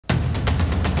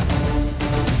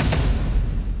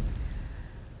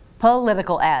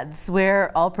Political ads.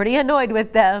 We're all pretty annoyed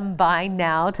with them by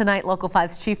now. Tonight, Local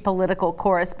 5's chief political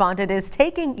correspondent is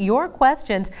taking your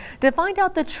questions to find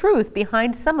out the truth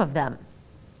behind some of them.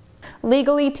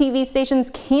 Legally, TV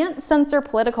stations can't censor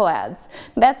political ads.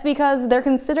 That's because they're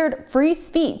considered free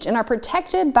speech and are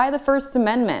protected by the First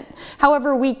Amendment.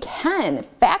 However, we can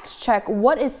fact-check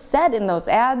what is said in those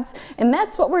ads, and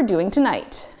that's what we're doing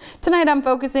tonight. Tonight, I'm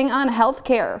focusing on health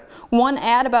care. One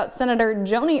ad about Senator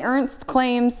Joni Ernst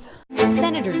claims,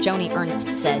 Senator Joni Ernst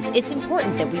says it's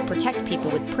important that we protect people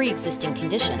with pre-existing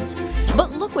conditions.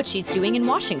 But look what she's doing in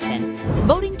Washington,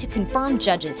 voting to confirm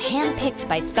judges handpicked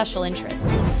by special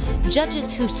interests.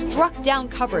 Judges who struck down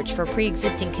coverage for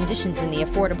pre-existing conditions in the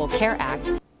Affordable Care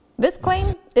Act. This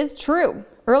claim is true.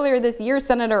 Earlier this year,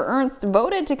 Senator Ernst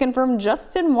voted to confirm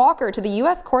Justin Walker to the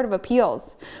U.S. Court of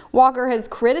Appeals. Walker has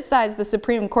criticized the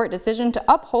Supreme Court decision to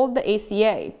uphold the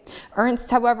ACA.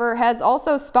 Ernst, however, has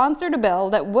also sponsored a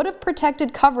bill that would have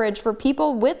protected coverage for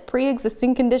people with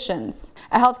pre-existing conditions.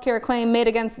 A healthcare claim made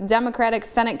against Democratic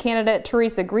Senate candidate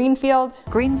Theresa Greenfield.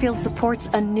 Greenfield supports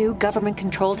a new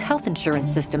government-controlled health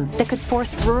insurance system that could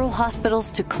force rural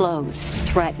hospitals to close,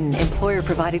 threaten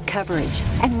employer-provided coverage,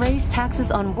 and raise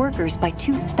taxes on workers by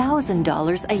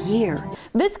 $2,000 a year.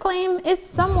 This claim is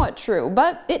somewhat true,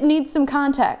 but it needs some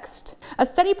context. A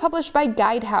study published by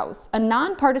Guidehouse, a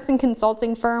nonpartisan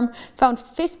consulting firm, found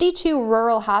 52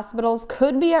 rural hospitals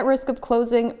could be at risk of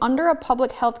closing under a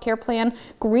public health care plan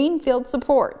Greenfield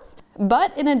supports.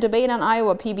 But in a debate on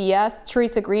Iowa PBS,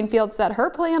 Theresa Greenfield said her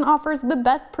plan offers the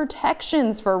best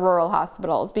protections for rural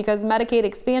hospitals because Medicaid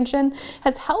expansion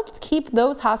has helped keep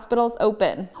those hospitals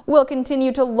open. We'll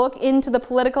continue to look into the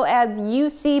political ads you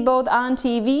see both on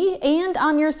TV and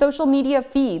on your social media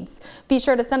feeds. Be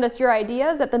sure to send us your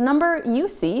ideas at the number you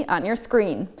see on your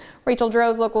screen. Rachel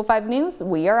Droz, Local 5 News,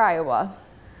 We Are Iowa.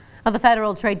 Now, the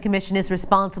Federal Trade Commission is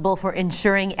responsible for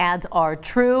ensuring ads are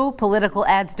true. Political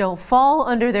ads don't fall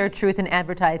under their truth in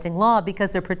advertising law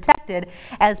because they're protected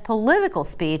as political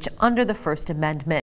speech under the First Amendment.